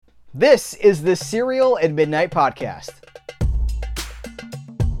This is the Serial at Midnight podcast.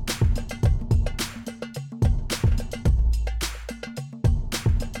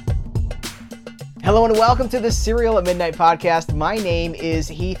 Hello and welcome to the Serial at Midnight podcast. My name is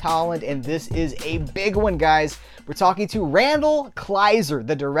Heath Holland and this is a big one, guys. We're talking to Randal Kleiser,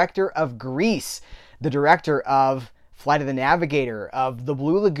 the director of Grease, the director of Flight of the Navigator, of The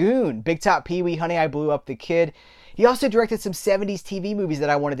Blue Lagoon, Big Top Pee-wee, Honey, I Blew Up the Kid. He also directed some 70s TV movies that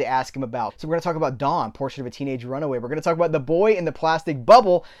I wanted to ask him about. So we're going to talk about Dawn, Portrait of a Teenage Runaway. We're going to talk about The Boy in the Plastic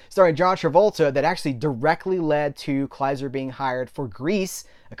Bubble, starring John Travolta, that actually directly led to Kleiser being hired for Grease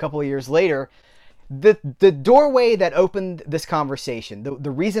a couple of years later. The doorway that opened this conversation, the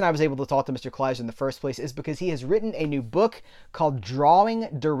reason I was able to talk to Mr. Kleiser in the first place is because he has written a new book called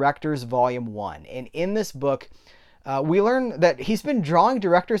Drawing Directors Volume 1. And in this book, we learn that he's been drawing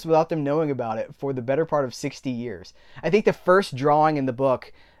directors without them knowing about it for the better part of 60 years. I think the first drawing in the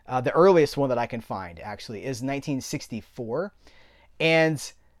book, the earliest one that I can find actually, is 1964.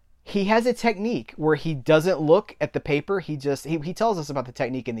 And he has a technique where he doesn't look at the paper. He tells us about the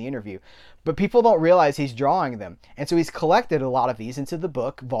technique in the interview, but people don't realize he's drawing them. And so he's collected a lot of these into the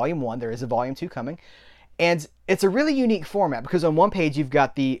book, Volume 1. There is a Volume 2 coming. And it's a really unique format because on one page you've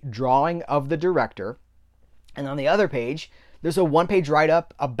got the drawing of the director, and on the other page, there's a one-page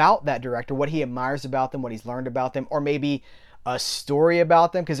write-up about that director, what he admires about them, what he's learned about them, or maybe a story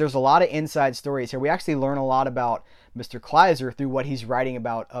about them, because there's a lot of inside stories here. We actually learn a lot about Mr. Kleiser through what he's writing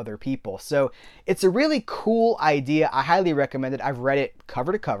about other people. So it's a really cool idea. I highly recommend it. I've read it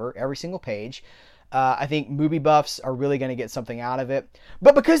cover to cover, every single page. I think movie buffs are really going to get something out of it.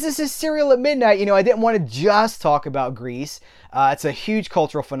 But because this is Serial at Midnight, I didn't want to just talk about Grease. It's a huge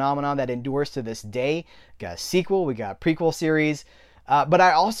cultural phenomenon that endures to this day. We got a sequel, we got a prequel series. But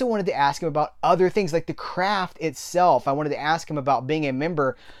I also wanted to ask him about other things like the craft itself. I wanted to ask him about being a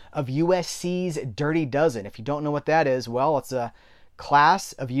member of USC's Dirty Dozen. If you don't know what that is, well, it's a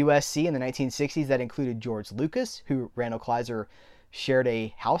class of USC in the 1960s that included George Lucas, who Randal Kleiser shared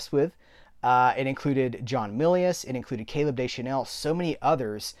a house with. It included John Milius. It included Caleb Deschanel, so many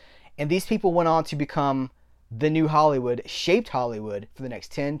others. And these people went on to become the new Hollywood, shaped Hollywood for the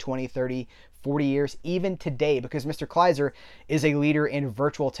next 10, 20, 30, 40 years, even today, because Mr. Kleiser is a leader in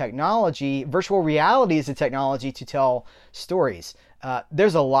virtual technology. Virtual reality is a technology to tell stories.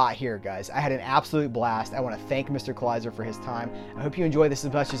 There's a lot here, guys. I had an absolute blast. I want to thank Mr. Kleiser for his time. I hope you enjoyed this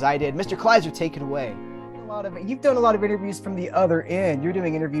as much as I did. Mr. Kleiser, take it away. You've done a lot of interviews from the other end. You're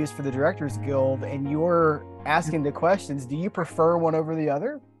doing interviews for the Directors Guild, and you're asking the questions. Do you prefer one over the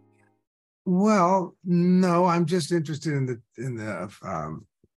other? Well, no, I'm just interested in the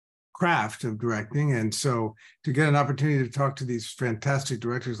craft of directing, and so to get an opportunity to talk to these fantastic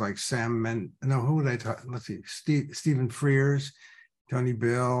directors like who would I talk? Let's see, Stephen Frears, Tony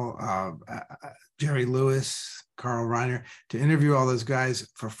Bill, Jerry Lewis, Carl Reiner, to interview all those guys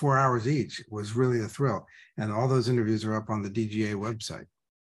for 4 hours each was really a thrill. And all those interviews are up on the DGA website.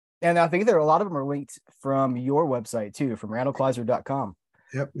 And I think a lot of them are linked from your website too, from randalkleiser.com.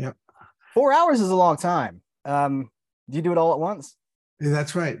 Yep. 4 hours is a long time. Do you do it all at once? Yeah,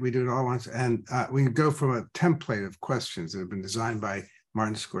 that's right. We do it all at once. And we go from a template of questions that have been designed by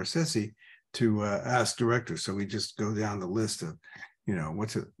Martin Scorsese to ask directors. So we just go down the list of,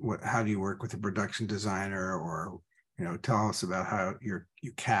 how do you work with a production designer, or, tell us about how you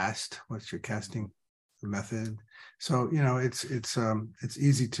cast, what's your casting method. So, it's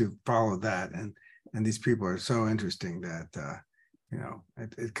easy to follow that. And these people are so interesting that,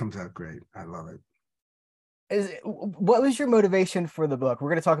 it comes out great. I love it. What was your motivation for the book? We're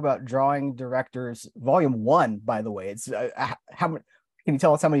going to talk about Drawing Directors Volume 1, by the way. It's how many? Can you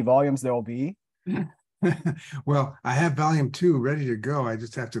tell us how many volumes there will be? Well, I have Volume 2 ready to go. I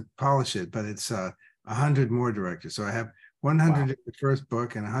just have to polish it, but it's 100 more directors. So I have 100 in the first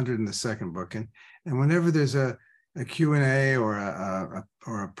book and 100 in the second book. And whenever there's a Q&A or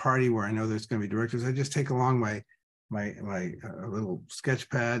a party where I know there's going to be directors, I just take along my little sketch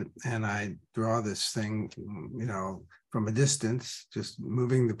pad and I draw this thing, from a distance, just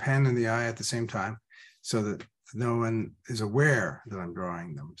moving the pen and the eye at the same time, so that no one is aware that I'm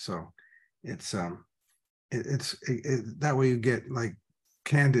drawing them. So it's that way you get like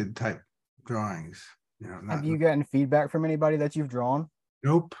candid type drawings. Have you gotten feedback from anybody that you've drawn?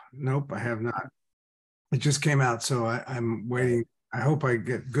 Nope, I have not. It just came out, so I'm waiting. I hope I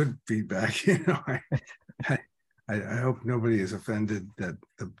get good feedback. I hope nobody is offended that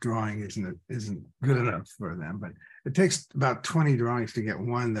the drawing isn't good enough for them. But it takes about 20 drawings to get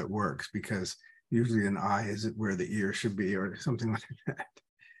one that works, because usually an eye is where the ear should be, or something like that.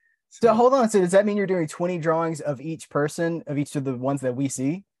 So hold on. So does that mean you're doing 20 drawings of each person, of each of the ones that we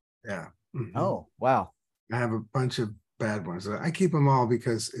see? Yeah. Mhm. Oh, wow. I have a bunch of bad ones. I keep them all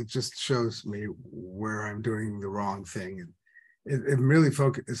because it just shows me where I'm doing the wrong thing. And it really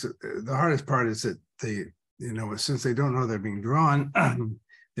focuses. The hardest part is that since they don't know they're being drawn,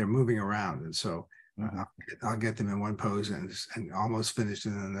 they're moving around. And so Mhm. I'll get them in one pose and almost finished,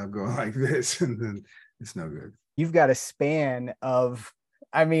 and then they'll go like this, and then it's no good. You've got a span of,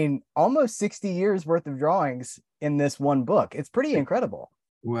 I mean, almost 60 years worth of drawings in this one book. It's pretty incredible.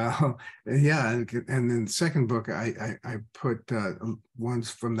 Well, yeah, and then the second book, I put ones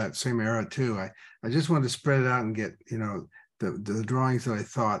from that same era too. I just wanted to spread it out and get the drawings that I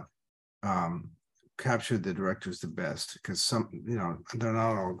thought captured the directors the best, because some they're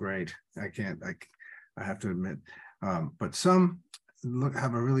not all great. I have to admit, but some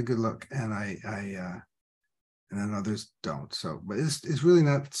have a really good look, and and then others don't. So, but it's really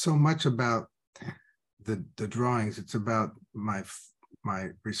not so much about the drawings. It's about my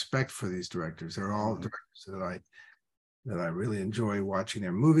respect for these directors. They're all directors that I really enjoy watching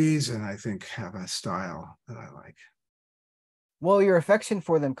their movies, and I think have a style that I like. Well, your affection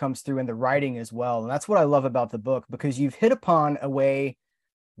for them comes through in the writing as well. And that's what I love about the book, because you've hit upon a way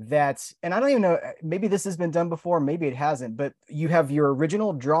that, and I don't even know, maybe this has been done before, maybe it hasn't, but you have your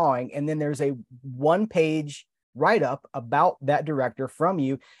original drawing, and then there's a one-page write-up about that director from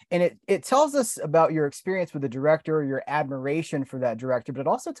you. And it tells us about your experience with the director, your admiration for that director, but it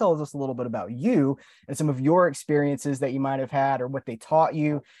also tells us a little bit about you and some of your experiences that you might have had or what they taught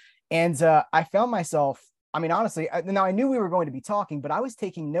you. And I found myself, I mean, honestly, now I knew we were going to be talking, but I was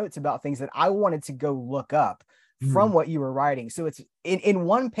taking notes about things that I wanted to go look up from what you were writing. So it's in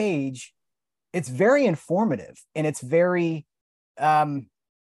one page, it's very informative, and it's very,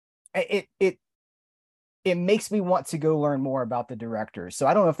 it it makes me want to go learn more about the directors. So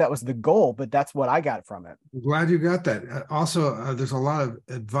I don't know if that was the goal, but that's what I got from it. I'm glad you got that. Also, there's a lot of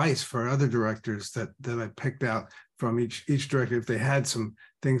advice for other directors that I picked out from each director. If they had some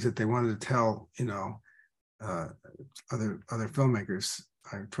things that they wanted to tell, other filmmakers,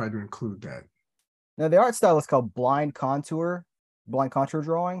 I tried to include that. Now the art style is called blind contour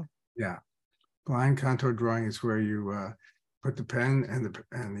drawing. Yeah, blind contour drawing is where you put the pen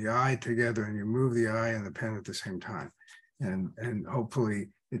and the eye together, and you move the eye and the pen at the same time, and hopefully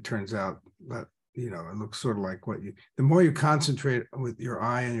it turns out that it looks sort of like the more you concentrate with your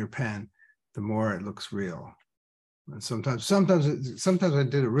eye and your pen, the more it looks real. And sometimes I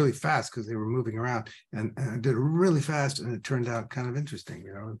did it really fast because they were moving around, and I did it really fast, and it turned out kind of interesting.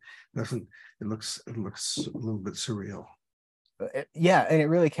 It looks a little bit surreal. Yeah, and it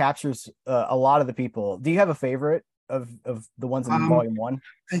really captures a lot of the people. Do you have a favorite of the ones in volume one?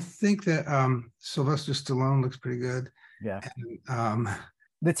 I think that Sylvester Stallone looks pretty good. Yeah. And,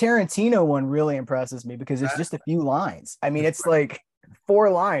 the Tarantino one really impresses me because it's just a few lines. I mean, it's like 4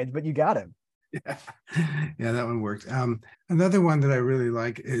 lines, but you got him. Yeah, that one worked. Another one that I really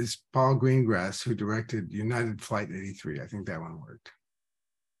like is Paul Greengrass, who directed United Flight 83. I think that one worked.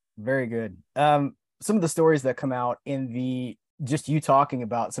 Very good. Some of the stories that come out in just you talking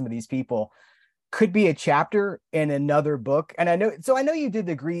about some of these people could be a chapter in another book. And I know you did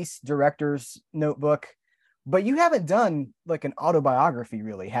the Grease director's notebook, but you haven't done like an autobiography,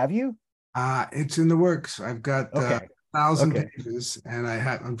 really, have you? It's in the works. I've got 1,000 pages, and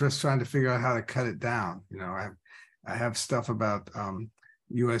I'm just trying to figure out how to cut it down. I have stuff about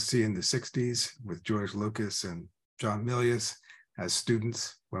USC in the 60s with George Lucas and John Milius as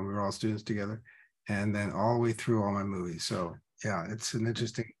students when we were all students together, and then all the way through all my movies. So yeah, it's an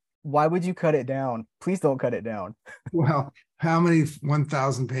interesting. Why would you cut it down? Please don't cut it down. Well, how many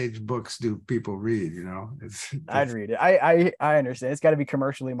 1,000-page books do people read? I'd read it. I understand. It's got to be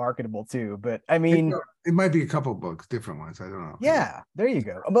commercially marketable too. But I mean, it might be a couple books, different ones. I don't know. Yeah, there you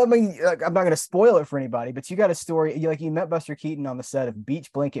go. But I mean, I'm not going to spoil it for anybody. But you got a story. You met Buster Keaton on the set of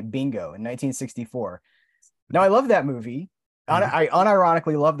Beach Blanket Bingo in 1964. Now I love that movie. I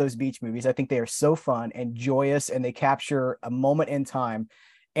unironically love those beach movies. I think they are so fun and joyous, and they capture a moment in time.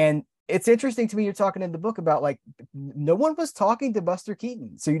 And it's interesting to me, you're talking in the book about like no one was talking to Buster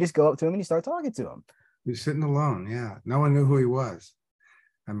Keaton. So you just go up to him and you start talking to him. He's sitting alone. Yeah. No one knew who he was.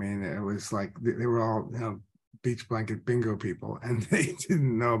 I mean, it was like they were all, beach blanket bingo people, and they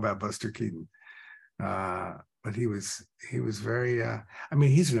didn't know about Buster Keaton. But he was very, I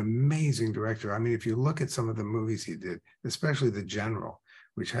mean, he's an amazing director. I mean, if you look at some of the movies he did, especially The General,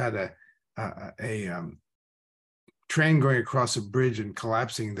 which had a train going across a bridge and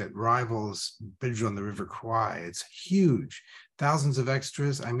collapsing that rivals Bridge on the River Kwai. It's huge, thousands of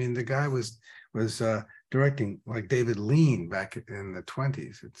extras. I mean, the guy was directing like David Lean back in the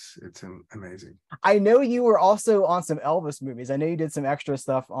 20s. It's amazing. I know you were also on some Elvis movies. I know you did some extra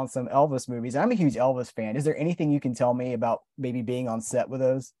stuff on some Elvis movies. I'm a huge Elvis fan. Is there anything you can tell me about maybe being on set with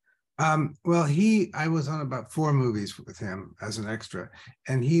those? Well, I was on about 4 movies with him as an extra,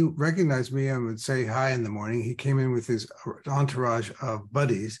 and he recognized me and would say hi in the morning. He came in with his entourage of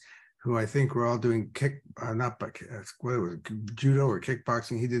buddies, who I think were all doing not what it was, judo or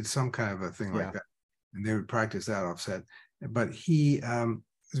kickboxing. He did some kind of a thing like that, and they would practice that offset. But he was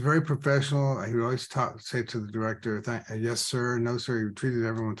very professional. He would always say to the director, "Yes, sir," "No, sir." He treated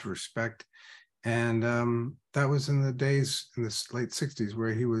everyone with respect. And that was in the days in the late 60s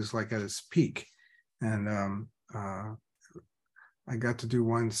where he was like at his peak. And I got to do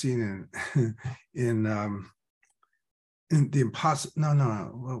one scene in the Impossible.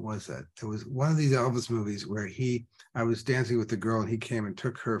 No, what was that? It was one of these Elvis movies where I was dancing with the girl, and he came and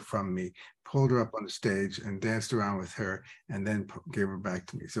took her from me, pulled her up on the stage and danced around with her, and then gave her back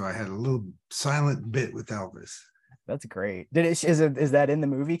to me. So I had a little silent bit with Elvis. That's great. Is that in the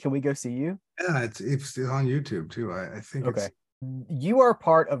movie? Can we go see you? Yeah, it's on YouTube too. I think okay. You are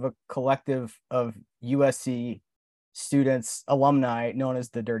part of a collective of USC students, alumni known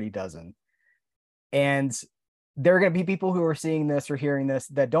as the Dirty Dozen. And there are going to be people who are seeing this or hearing this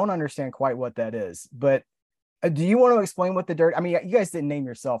that don't understand quite what that is. But do you want to explain what I mean, you guys didn't name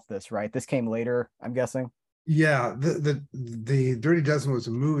yourself this, right? This came later, I'm guessing. Yeah, the Dirty Dozen was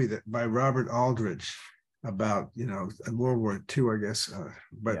a movie by Robert Aldrich about World War II, I guess.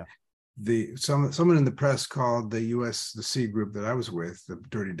 But someone in the press called the C group that I was with the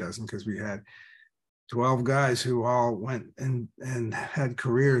Dirty Dozen, because we had 12 guys who all went and had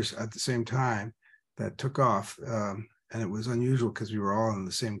careers at the same time that took off, and it was unusual because we were all in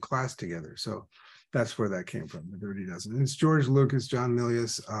the same class together. So that's where that came from, the Dirty Dozen. And it's George Lucas, John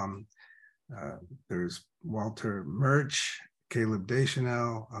Milius, there's Walter Murch, Caleb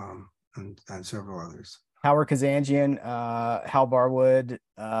Deschanel, and several others. Howard Kazanjian, Hal Barwood,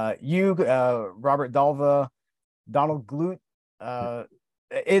 Robert Dalva, Donald Glut.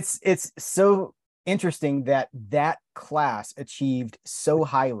 It's so interesting that class achieved so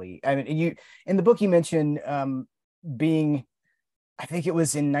highly. I mean, you in the book you mentioned being, I think it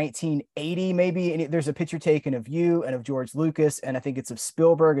was in 1980 maybe, and there's a picture taken of you and of George Lucas, and I think it's of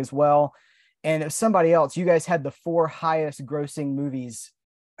Spielberg as well, and of somebody else. You guys had the 4 highest grossing movies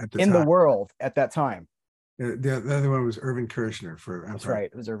in the world at that time. The other one was Irvin Kershner for Empire. That's right.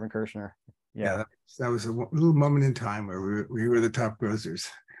 It was Irvin Kershner. Yeah, that was a little moment in time where we were the top grossers.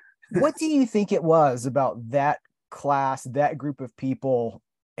 What do you think it was about that class, that group of people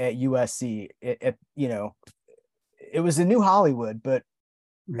at USC? It was a new Hollywood, but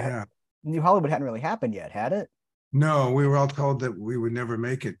New Hollywood hadn't really happened yet, had it? No, we were all told that we would never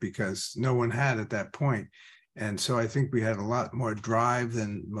make it because no one had at that point. And so I think we had a lot more drive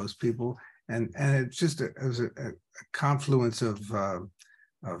than most people. And it's just it was a confluence of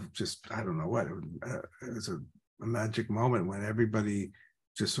just, I don't know what, it was a magic moment when everybody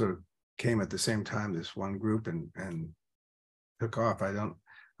just sort of came at the same time, this one group, and took off.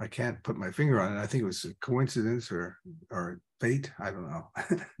 I can't put my finger on it. I think it was a coincidence or fate. I don't know.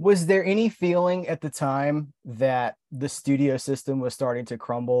 Was there any feeling at the time that the studio system was starting to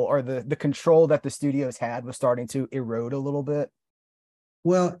crumble, or the control that the studios had was starting to erode a little bit?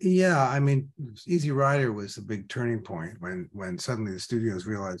 Well, yeah, I mean, Easy Rider was a big turning point when suddenly the studios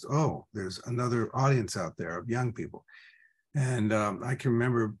realized, oh, there's another audience out there of young people. And I can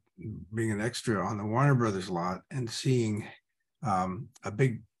remember being an extra on the Warner Brothers lot and seeing a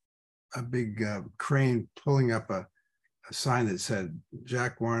big crane pulling up a sign that said,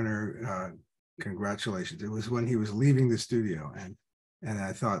 Jack Warner, congratulations. It was when he was leaving the studio. And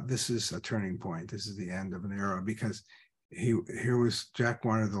I thought, this is a turning point. This is the end of an era, because here was Jack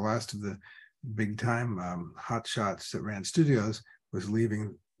Warner, the last of the big time hot shots that ran studios, was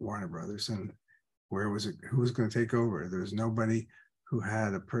leaving Warner Brothers. And where was it? Who was going to take over? There was nobody who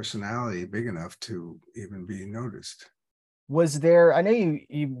had a personality big enough to even be noticed. Was there, I know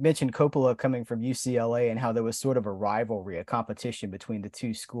you mentioned Coppola coming from UCLA and how there was sort of a rivalry, a competition between the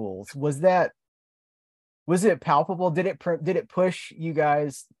two schools. Was it palpable? Did it push you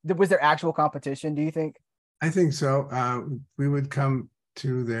guys? Was there actual competition, do you think? I think so. We would come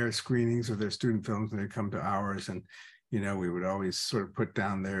to their screenings of their student films, and they'd come to ours, and we would always sort of put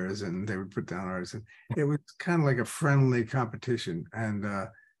down theirs, and they would put down ours, and it was kind of like a friendly competition. And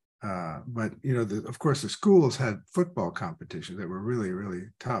but of course, the schools had football competitions that were really, really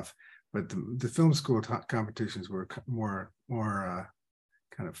tough, but the film school competitions were more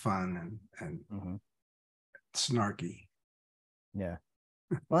kind of fun and snarky. Yeah.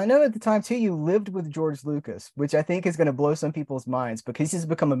 Well, I know at the time too, you lived with George Lucas, which I think is going to blow some people's minds because he's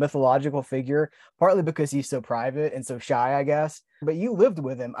become a mythological figure, partly because he's so private and so shy, I guess. But you lived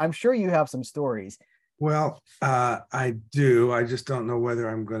with him. I'm sure you have some stories. Well, I do. I just don't know whether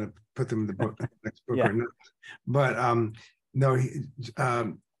I'm going to put them in the book, the next book Yeah. or not. But no,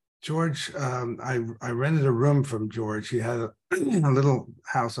 George, I rented a room from George. He had a little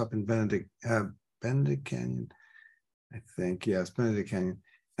house up in Benedict Canyon, I think. Yes, Benedict Canyon,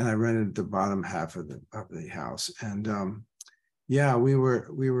 and I rented the bottom half of the house. And yeah, we were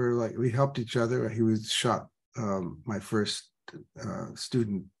like we helped each other. He was shot my first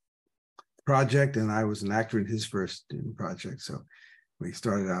student project, and I was an actor in his first student project. So we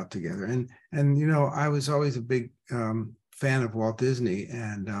started out together, and I was always a big fan of Walt Disney,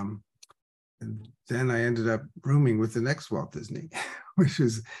 and then I ended up rooming with the next Walt Disney, which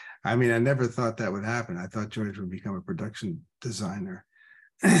was, I mean, I never thought that would happen. I thought George would become a production designer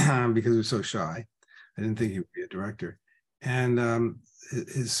because he was so shy. I didn't think he would be a director. And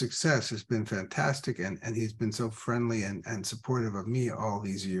his success has been fantastic. And he's been so friendly and supportive of me all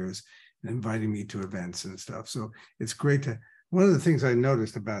these years and inviting me to events and stuff. So it's great one of the things I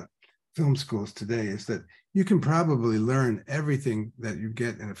noticed about film schools today is that you can probably learn everything that you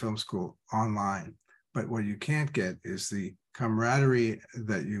get in a film school online, but what you can't get is the camaraderie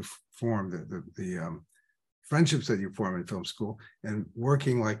that you form, the friendships that you form in film school, and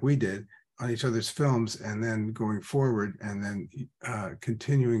working like we did on each other's films, and then going forward, and then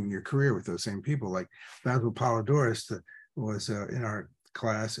continuing your career with those same people. Like Basil Polidorus was in our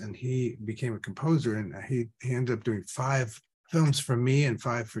class, and he became a composer, and he ended up doing 5 films for me and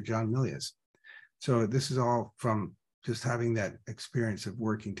 5 for John Milius. So this is all from just having that experience of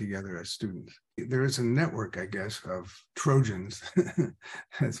working together as students. There is a network, I guess, of Trojans,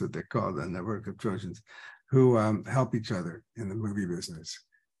 that's what they're called, a network of Trojans, who help each other in the movie business.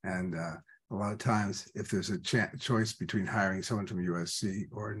 And a lot of times, if there's a choice between hiring someone from USC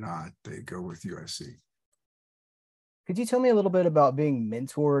or not, they go with USC. Could you tell me a little bit about being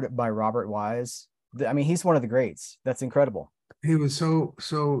mentored by Robert Wise? I mean, he's one of the greats. That's incredible. He was so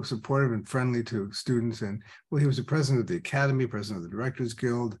supportive and friendly to students, and well, he was the president of the Academy, president of the Directors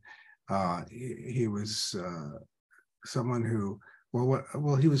Guild. He was someone who,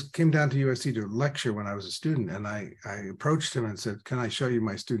 he came down to USC to lecture when I was a student, and I approached him and said, "Can I show you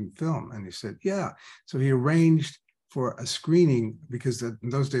my student film?" And he said, "Yeah." So he arranged for a screening, because in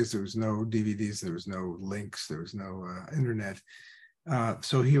those days there was no DVDs, there was no links, there was no internet.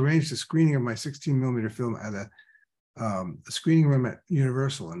 So he arranged a screening of my 16 millimeter film at a screening room at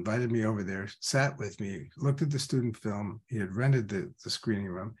Universal, invited me over there, sat with me, looked at the student film. He had rented the screening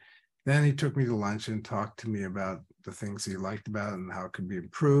room. Then he took me to lunch and talked to me about the things he liked about it and how it could be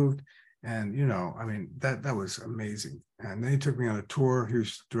improved. And, I mean, that was amazing. And then he took me on a tour. He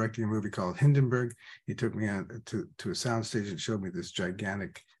was directing a movie called Hindenburg. He took me on to a soundstage and showed me this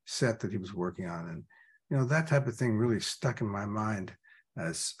gigantic set that he was working on. And, that type of thing really stuck in my mind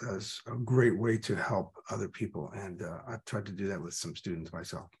as a great way to help other people. And I've tried to do that with some students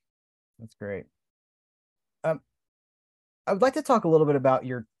myself. That's great. I would like to talk a little bit about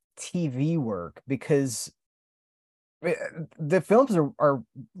your TV work, because the films are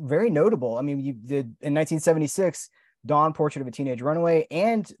very notable. I mean, you did in 1976 Dawn, Portrait of a Teenage Runaway,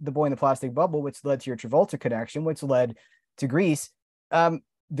 and The Boy in the Plastic Bubble, which led to your Travolta connection, which led to Grease.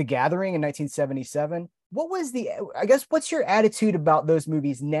 The Gathering in 1977. What's your attitude about those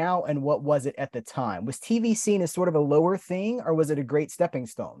movies now, and what was it at the time? Was TV seen as sort of a lower thing, or was it a great stepping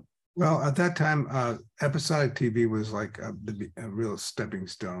stone? Well, at that time, episodic TV was like a real stepping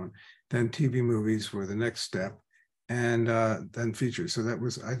stone. Then TV movies were the next step, and then features. So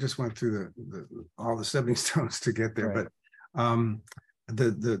I just went through all the stepping stones to get there. Right. But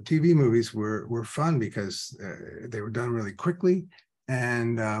the TV movies were fun because they were done really quickly,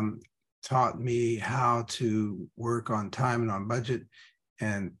 and taught me how to work on time and on budget,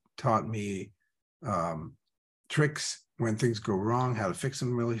 and taught me tricks when things go wrong, how to fix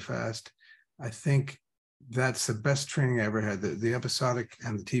them really fast. I think that's the best training I ever had, the episodic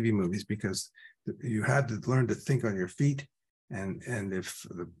and the TV movies, because you had to learn to think on your feet. And if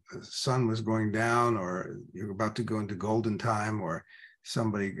the sun was going down, or you're about to go into golden time, or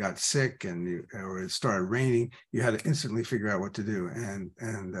somebody got sick or it started raining, you had to instantly figure out what to do.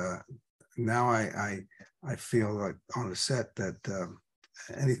 And now I feel like on a set that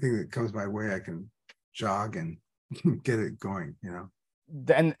anything that comes my way, I can jog and get it going,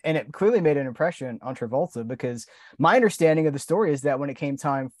 And it clearly made an impression on Travolta, because my understanding of the story is that when it came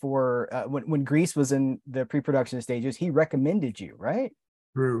time for when Grease was in the pre-production stages, he recommended you, right?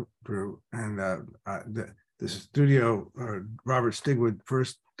 True. And the studio, Robert Stigwood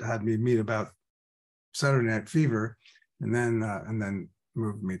first had me meet about Saturday Night Fever, and then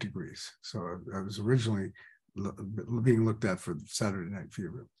moved me to Grease. So I was originally being looked at for Saturday Night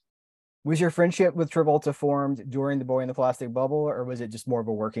Fever. Was your friendship with Travolta formed during The Boy in the Plastic Bubble, or was it just more of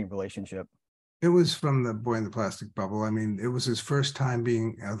a working relationship? It was from The Boy in the Plastic Bubble. I mean, it was his first time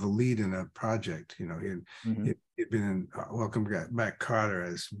being the lead in a project. You know, he'd been in Welcome Back, Kotter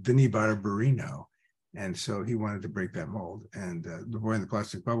as Vinnie Barbarino, and so he wanted to break that mold. And The Boy in the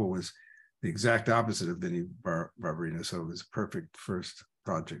Plastic Bubble was the exact opposite of Vinnie Barbarino, so it was a perfect first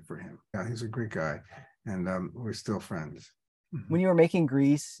project for him. Yeah, he's a great guy, and we're still friends. When you were making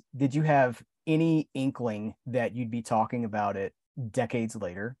Grease, did you have any inkling that you'd be talking about it decades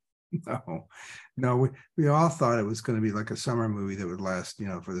later? No, we all thought it was going to be like a summer movie that would last, you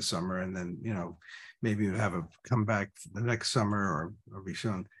know, for the summer, and then, you know, maybe have a come back the next summer or be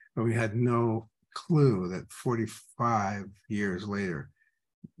shown. But we had no clue that 45 years later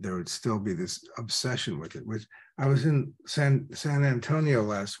there would still be this obsession with it. Which I was in San Antonio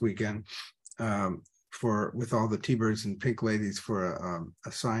last weekend with all the T-Birds and Pink Ladies for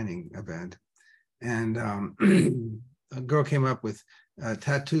a signing event, and a girl came up with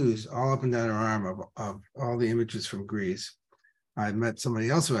tattoos all up and down her arm of all the images from Grease. I met somebody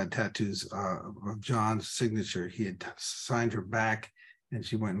else who had tattoos of John's signature. He had signed her back, and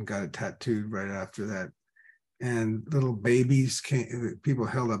she went and got it tattooed right after that. And little babies came. People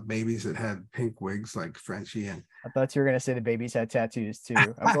held up babies that had pink wigs like Frenchie. And I thought you were going to say the babies had tattoos too.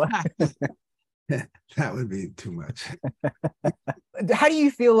 I'm glad. That would be too much. How do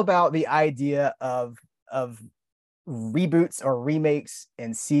you feel about the idea of reboots or remakes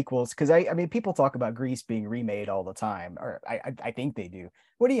and sequels? Because I mean, people talk about Grease being remade all the time, or I think they do.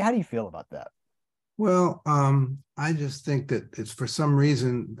 How do you feel about that? Well, I just think that it's, for some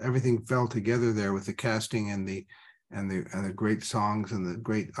reason, everything fell together there with the casting and the great songs and the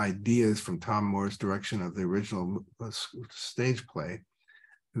great ideas from Tom Moore's direction of the original stage play,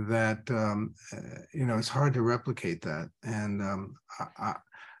 that you know, it's hard to replicate that. And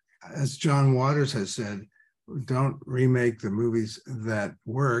as John Waters has said, don't remake the movies that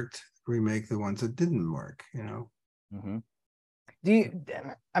worked, remake the ones that didn't work, you know. Mm-hmm.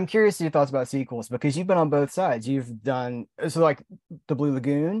 I'm curious your thoughts about sequels, because you've been on both sides. You've done, so like the Blue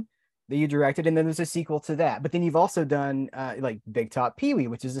Lagoon that you directed, and then there's a sequel to that. But then you've also done like Big Top Pee-wee,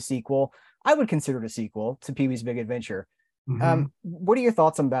 which is a sequel. I would consider it a sequel to Pee-wee's Big Adventure. Mm-hmm. What are your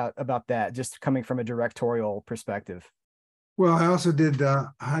thoughts about that, just coming from a directorial perspective? Well, I also did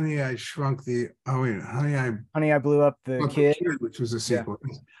Honey, I Blew Up the Kid, which was a sequel.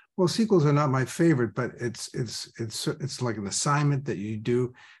 Yeah. Well, sequels are not my favorite, but it's like an assignment that you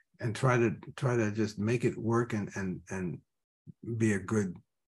do and try to just make it work and be a good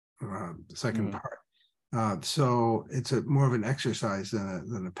second part. So it's more of an exercise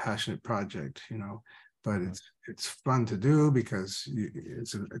than a passionate project, you know. But it's fun to do because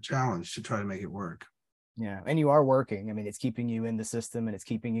it's a challenge to try to make it work. Yeah, and you are working. I mean, it's keeping you in the system, and it's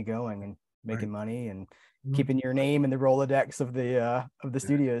keeping you going and making money, and keeping your name in the Rolodex of the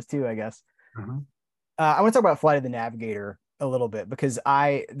studios too, I guess. I want to talk about Flight of the Navigator a little bit, because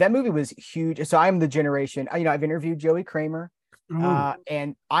that movie was huge. So I'm the generation, you know, I've interviewed Joey Kramer,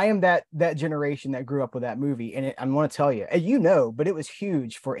 and I am that generation that grew up with that movie. And I want to tell you, you know, but it was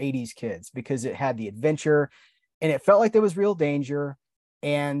huge for 80s kids because it had the adventure, and it felt like there was real danger,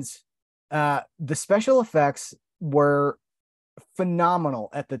 and the special effects were phenomenal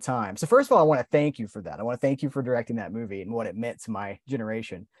at the time. So first of all, I want to thank you for that. I want to thank you for directing that movie and what it meant to my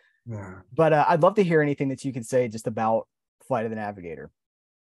generation. Yeah. But I'd love to hear anything that you can say just about Flight of the Navigator.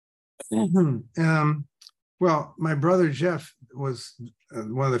 Well, my brother Jeff was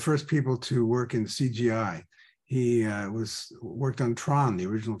one of the first people to work in CGI. He worked on Tron, the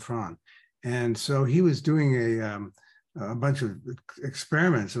original Tron, and so he was doing a bunch of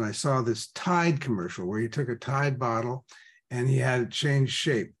experiments, and I saw this Tide commercial where he took a Tide bottle and he had it change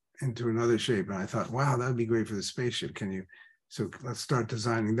shape into another shape. And I thought, wow, that would be great for the spaceship. So let's start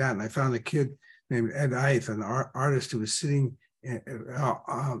designing that. And I found a kid named Ed Eith, an artist who was sitting in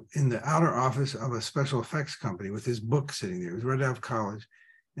the outer office of a special effects company with his book sitting there. He was right out of college.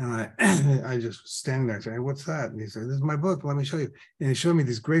 And I just was standing there saying, what's that? And he said, this is my book, let me show you. And he showed me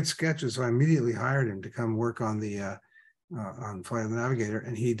these great sketches. So I immediately hired him to come work on on Flight of the Navigator.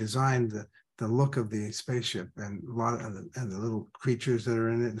 And he designed the look of the spaceship and a lot of the little creatures that are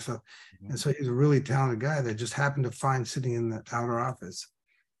in it and stuff. And so he's a really talented guy that just happened to find sitting in the outer office.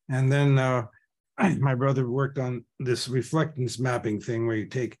 And then my brother worked on this reflectance mapping thing where you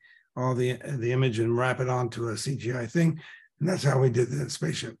take all the image and wrap it onto a CGI thing. And that's how we did the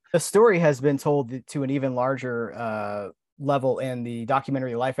spaceship. The story has been told to an even larger level in the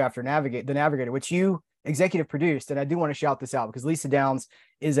documentary Life After The Navigator, which you executive produced. And I do want to shout this out because Lisa Downs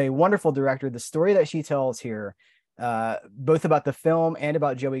is a wonderful director. The story that she tells here, both about the film and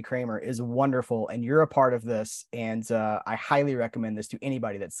about Joey Kramer, is wonderful. And you're a part of this. And I highly recommend this to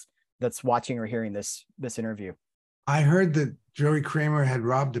anybody that's watching or hearing this interview. I heard that Joey Kramer had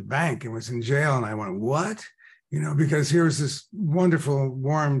robbed a bank and was in jail. And I went, what? Because here's this wonderful,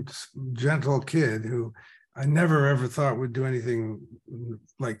 warm, gentle kid who I never ever thought would do anything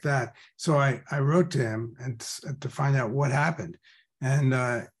like that. So I wrote to him and to find out what happened. And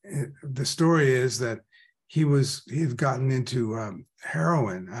the story is that he had gotten into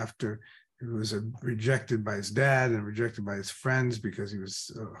heroin after he was rejected by his dad and rejected by his friends because he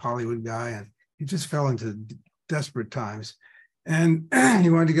was a Hollywood guy, and he just fell into desperate times. And he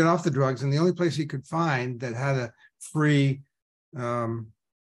wanted to get off the drugs, and the only place he could find that had a free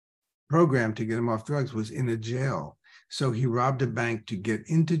program to get him off drugs was in a jail. So he robbed a bank to get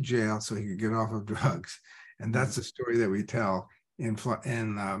into jail so he could get off of drugs. And that's the story that we tell in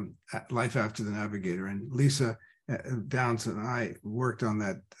Life After the Navigator. And Lisa Downs and I worked on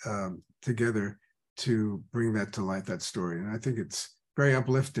that together to bring that to life, that story. And I think it's very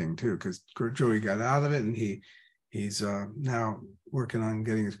uplifting too, because Joey got out of it, and he's now working on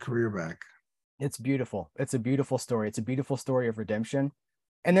getting his career back. It's beautiful. It's a beautiful story. It's a beautiful story of redemption.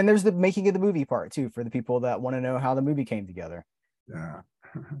 And then there's the making of the movie part too, for the people that want to know how the movie came together. Yeah.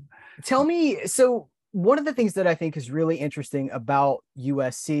 Tell me, so one of the things that I think is really interesting about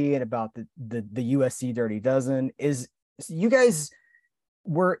USC and about the USC Dirty Dozen is you guys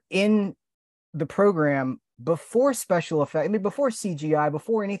were in the program before special effects, I mean, before CGI,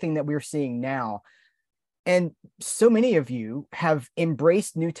 before anything that we're seeing now. And so many of you have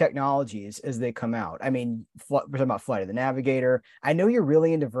embraced new technologies as they come out. I mean, we're talking about Flight of the Navigator. I know you're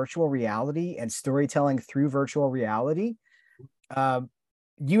really into virtual reality and storytelling through virtual reality.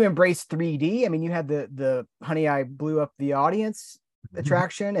 You embraced 3D. I mean, you had the Honey, I Blew Up the Audience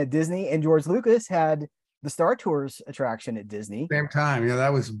attraction at Disney, and George Lucas had the Star Tours attraction at Disney. Same time. Yeah,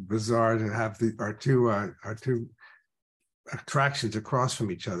 that was bizarre to have our two attractions across from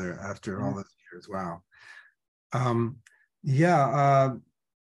each other after all those years. Wow. It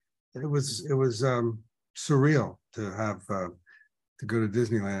was surreal to have to go to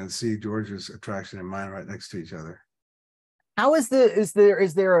Disneyland and see George's attraction and mine right next to each other. How is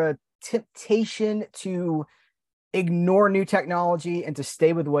there a temptation to ignore new technology and to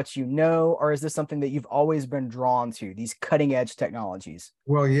stay with what you know, or is this something that you've always been drawn to, these cutting edge technologies?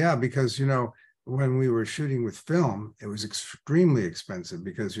 Well, yeah, because when we were shooting with film, it was extremely expensive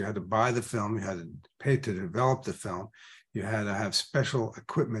because you had to buy the film, you had to pay to develop the film, you had to have special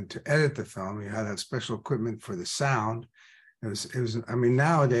equipment to edit the film, you had to have special equipment for the sound. It was. I mean,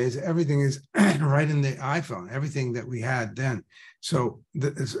 nowadays everything is right in the iPhone. Everything that we had then. So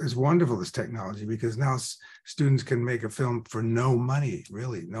it's wonderful, this technology, because now students can make a film for no money,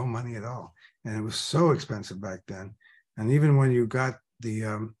 really no money at all. And it was so expensive back then. And even when you got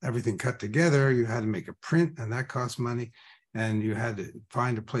the everything cut together, you had to make a print, and that cost money. And you had to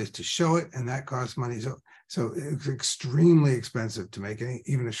find a place to show it, and that cost money. So it was extremely expensive to make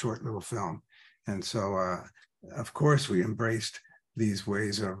even a short little film. And so. Of course, we embraced these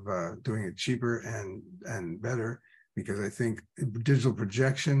ways of doing it cheaper and better, because I think digital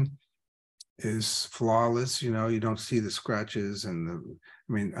projection is flawless. You don't see the scratches I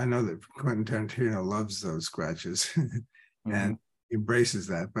know that Quentin Tarantino loves those scratches and embraces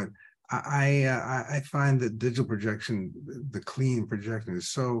that. But I find that digital projection, the clean projection, is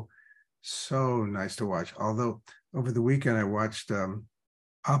so nice to watch. Although over the weekend I watched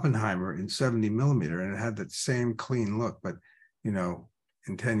Oppenheimer in 70 millimeter, and it had that same clean look, but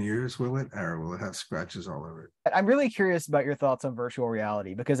in 10 years, will it have scratches all over it? I'm really curious about your thoughts on virtual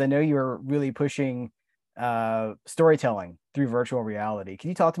reality, because I know you're really pushing storytelling through virtual reality. Can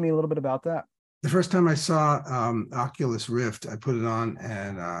you talk to me a little bit about that? The first time I saw Oculus Rift, I put it on,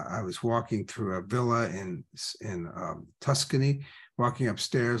 and I was walking through a villa in Tuscany, walking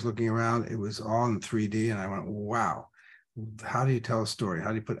upstairs, looking around. It was all in 3D, and I went, wow. How do you tell a story?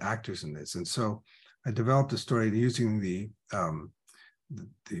 How do you put actors in this? And so I developed a story using the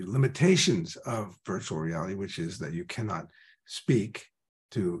limitations of virtual reality, which is that you cannot speak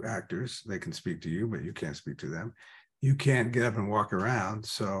to actors. They can speak to you, but you can't speak to them. You can't get up and walk around.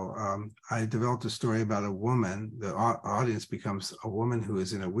 So I developed a story about a woman. The audience becomes a woman who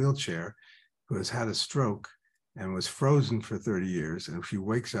is in a wheelchair, who has had a stroke and was frozen for 30 years. And she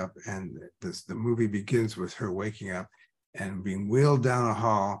wakes up, and the movie begins with her waking up and being wheeled down a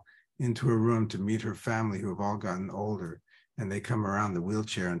hall into a room to meet her family, who have all gotten older. and they come around the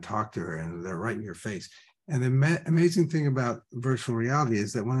wheelchair and talk to her, and they're right in your face. And the amazing thing about virtual reality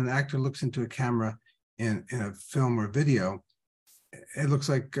is that when an actor looks into a camera in a film or video, it looks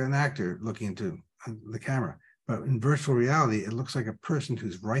like an actor looking into the camera. But in virtual reality, it looks like a person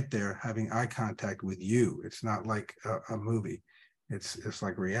who's right there having eye contact with you. It's not like a movie. It's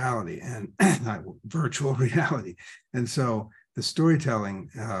like reality, and not virtual reality. And so the storytelling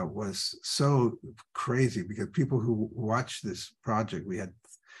was so crazy, because people who watched this project, we had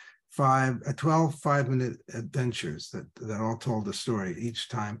 12 5-minute adventures that all told the story. Each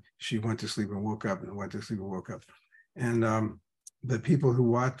time she went to sleep and woke up, and went to sleep and woke up. And the people who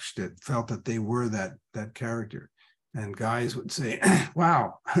watched it felt that they were that character. And guys would say,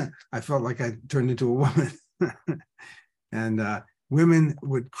 wow, I felt like I turned into a woman. And women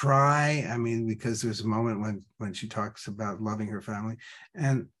would cry, I mean, because there's a moment when she talks about loving her family.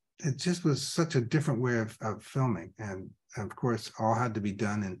 And it just was such a different way of filming. And of course, all had to be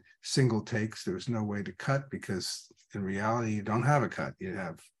done in single takes. There was no way to cut, because in reality, you don't have a cut. You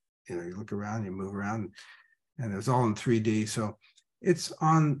have, you look around, you move around, and it was all in 3D. So it's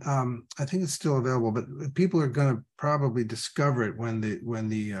on, I think it's still available, but people are going to probably discover it when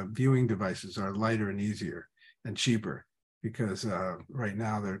the viewing devices are lighter and easier and cheaper, because right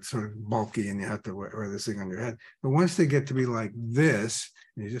now they're sort of bulky and you have to wear this thing on your head. But once they get to be like this,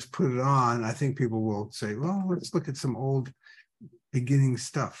 and you just put it on, I think people will say, well, let's look at some old beginning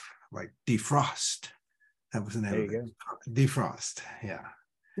stuff like Defrost. That was the name of it. Defrost, yeah.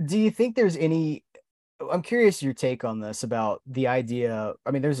 Do you think there's any, I'm curious your take on this about the idea.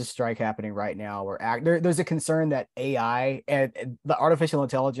 I mean, there's a strike happening right now where there's a concern that AI and the artificial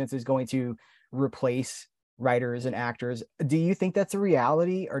intelligence is going to replace writers and actors. Do you think that's a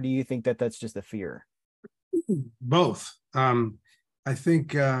reality, or do you think that that's just a fear? Both. I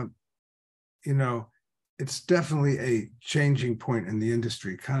think, it's definitely a changing point in the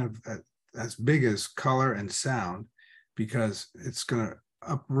industry, kind of as big as color and sound, because it's going to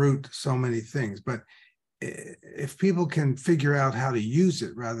uproot so many things. But if people can figure out how to use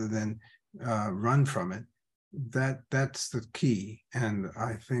it rather than run from it, that's the key. And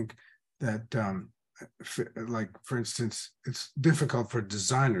I think that, like, for instance, it's difficult for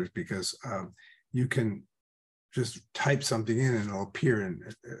designers, because you can just type something in and it'll appear,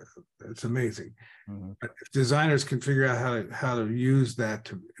 and it's amazing. Mm-hmm. But if designers can figure out how to use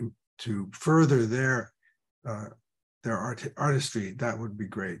that to further their artistry, that would be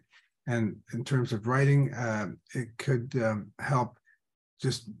great. And in terms of writing, it could help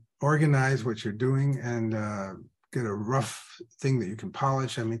just organize what you're doing and get a rough thing that you can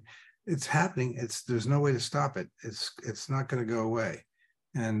polish. I mean, it's happening. There's no way to stop it. It's not going to go away.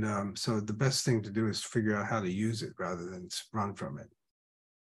 And so the best thing to do is figure out how to use it rather than run from it.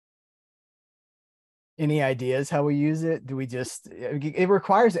 Any ideas how we use it? Do we just, it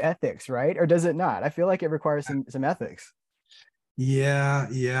requires ethics, right? Or does it not? I feel like it requires some ethics. Yeah.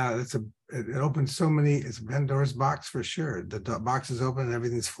 It opens so many, it's Pandora's box for sure. The box is open and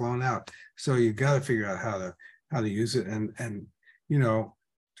everything's flown out. So you got to figure out how to use it, and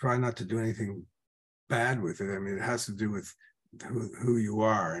try not to do anything bad with it. I mean, it has to do with who you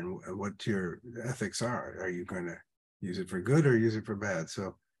are and what your ethics are. Are you going to use it for good or use it for bad?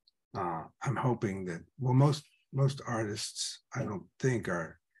 So I'm hoping that, well, most artists, I don't think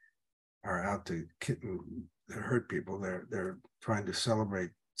are out to hurt people. They're trying to celebrate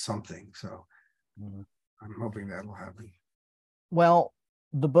something. So I'm hoping that will happen. Well,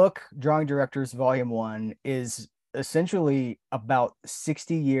 the book Drawing Directors Volume 1 is essentially about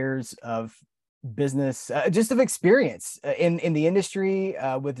 60 years of business, just of experience in the industry,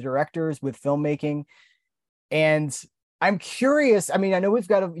 with directors, with filmmaking. And I'm curious, I mean, I know we've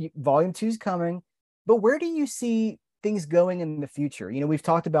got Volume 2's coming, but where do you see things going in the future? We've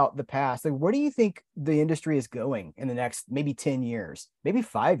talked about the past. Like, where do you think the industry is going in the next maybe 10 years, maybe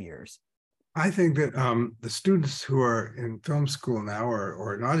 5 years? I think that the students who are in film school now,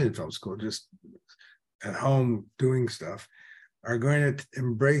 or not in film school, just at home doing stuff, are going to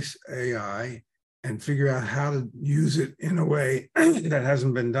embrace AI and figure out how to use it in a way that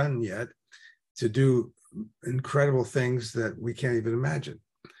hasn't been done yet, to do incredible things that we can't even imagine.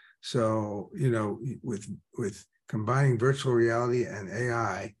 So, with combining virtual reality and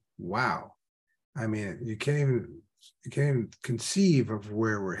AI, wow. I mean, you can't even conceive of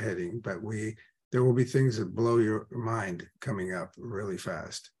where we're heading, but there will be things that blow your mind coming up really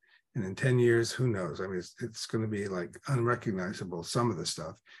fast. And in 10 years, who knows? I mean, it's going to be like unrecognizable, some of the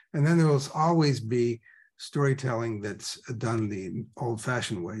stuff. And then there will always be storytelling that's done the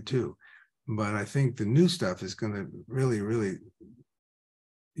old-fashioned way too. But I think the new stuff is going to really, really,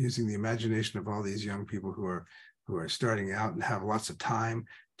 using the imagination of all these young people who who are starting out and have lots of time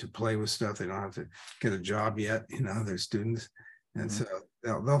to play with stuff. They don't have to get a job yet, they're students. And so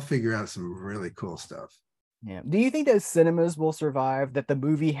they'll figure out some really cool stuff. Yeah. Do you think that cinemas will survive, that the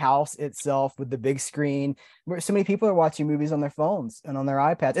movie house itself with the big screen, where so many people are watching movies on their phones and on their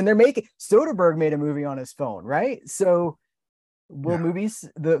iPads, and Soderbergh made a movie on his phone, right? So will movies,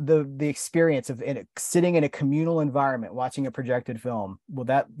 the experience of sitting in a communal environment, watching a projected film,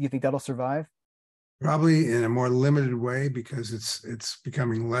 you think that'll survive? Probably in a more limited way, because it's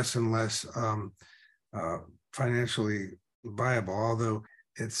becoming less and less financially viable, although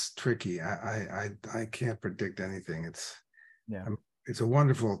it's tricky. I can't predict anything. It's a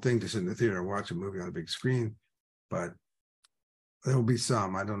wonderful thing to sit in the theater and watch a movie on a big screen, but there will be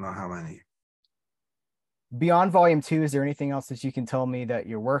some. I don't know how many. Beyond Volume 2, is there anything else that you can tell me that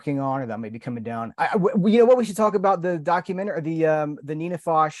you're working on or that might be coming down? You know what? We should talk about the documentary, or the Nina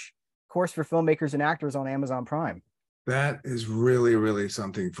Foch course for filmmakers and actors on Amazon Prime. That is really, really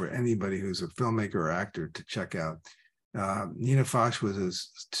something for anybody who's a filmmaker or actor to check out. Nina Foch was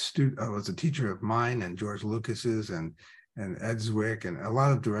a teacher of mine and George Lucas's and Ed Zwick, and a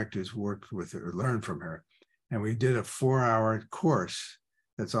lot of directors worked with her, learned from her. And we did a 4-hour course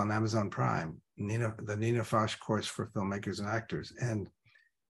that's on Amazon Prime, the Nina Foch course for filmmakers and actors. And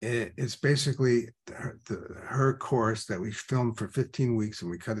it's basically her course that we filmed for 15 weeks,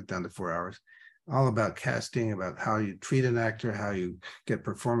 and we cut it down to 4 hours, all about casting, about how you treat an actor, how you get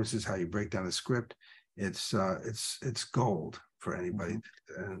performances, how you break down a script. It's gold for anybody.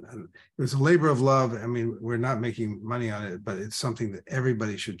 And it was a labor of love. I mean, we're not making money on it, but it's something that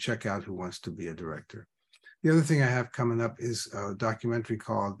everybody should check out who wants to be a director. The other thing I have coming up is a documentary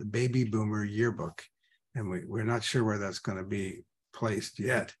called The Baby Boomer Yearbook. And we're not sure where that's going to be placed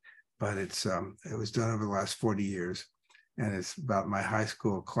yet, but it was done over the last 40 years. And it's about my high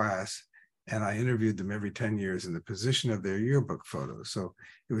school class. And I interviewed them every 10 years in the position of their yearbook photos. So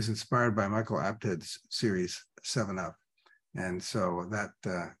it was inspired by Michael Apted's series 7 Up. And so that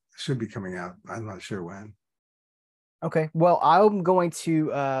should be coming out. I'm not sure when. Okay. Well, I'm going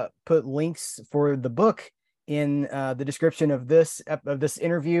to put links for the book in the description of this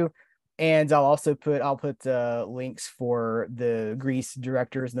interview. And I'll put links for the Grease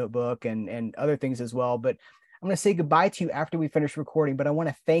director's notebook and other things as well. But I'm going to say goodbye to you after we finish recording, but I want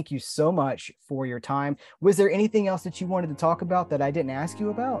to thank you so much for your time. Was there anything else that you wanted to talk about that I didn't ask you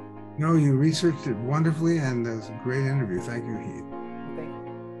about? No, you researched it wonderfully, and it was a great interview. Thank you, Heath. Thank you.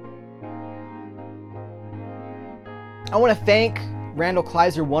 I want to thank Randal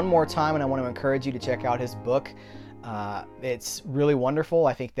Kleiser one more time, and I want to encourage you to check out his book. It's really wonderful.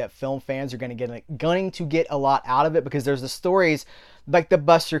 I think that film fans are going to get a lot out of it, because there's the stories like the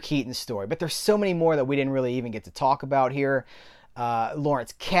Buster Keaton story, but there's so many more that we didn't really even get to talk about here.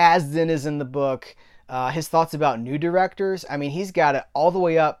 Lawrence Kasdan is in the book. His thoughts about new directors. I mean, he's got it all the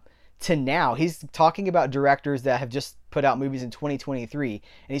way up to now. He's talking about directors that have just put out movies in 2023, and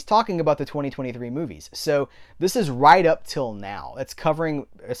he's talking about the 2023 movies. So this is right up till now. It's covering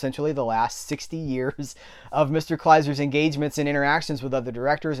essentially the last 60 years of Mr. Kleiser's engagements and interactions with other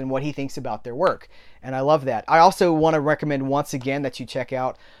directors and what he thinks about their work. And I love that. I also want to recommend once again that you check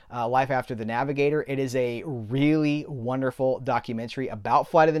out Life After the Navigator. It is a really wonderful documentary about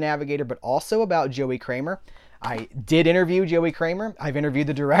Flight of the Navigator, but also about Joey Kramer. I did interview Joey Kramer. I've interviewed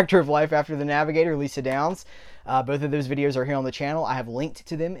the director of Life After the Navigator, Lisa Downs. Both of those videos are here on the channel. I have linked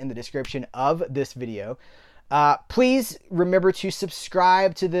to them in the description of this video. Please remember to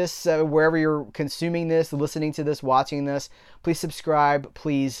subscribe to this wherever you're consuming this, listening to this, watching this. Please subscribe.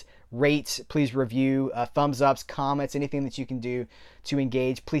 Please rate. Please review. Thumbs ups, comments, anything that you can do to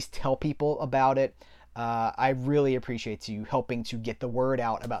engage. Please tell people about it. I really appreciate you helping to get the word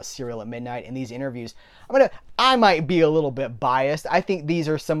out about Serial at Midnight and these interviews. I might be a little bit biased. I think these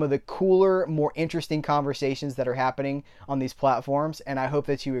are some of the cooler, more interesting conversations that are happening on these platforms, and I hope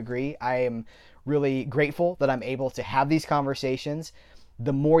that you agree. I am really grateful that I'm able to have these conversations.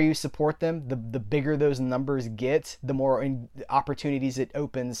 The more you support them, the bigger those numbers get, the more opportunities it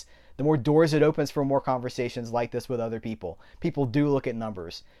opens, the more doors it opens for more conversations like this with other people. People do look at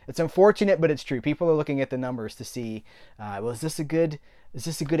numbers. It's unfortunate, but it's true. People are looking at the numbers to see, is this a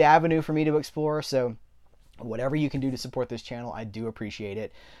good avenue for me to explore? So whatever you can do to support this channel, I do appreciate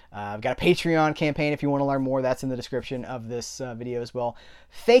it. I've got a Patreon campaign if you want to learn more. That's in the description of this video as well.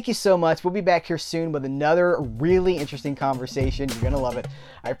 Thank you so much. We'll be back here soon with another really interesting conversation. You're going to love it.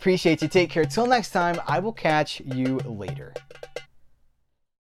 I appreciate you. Take care. Till next time, I will catch you later.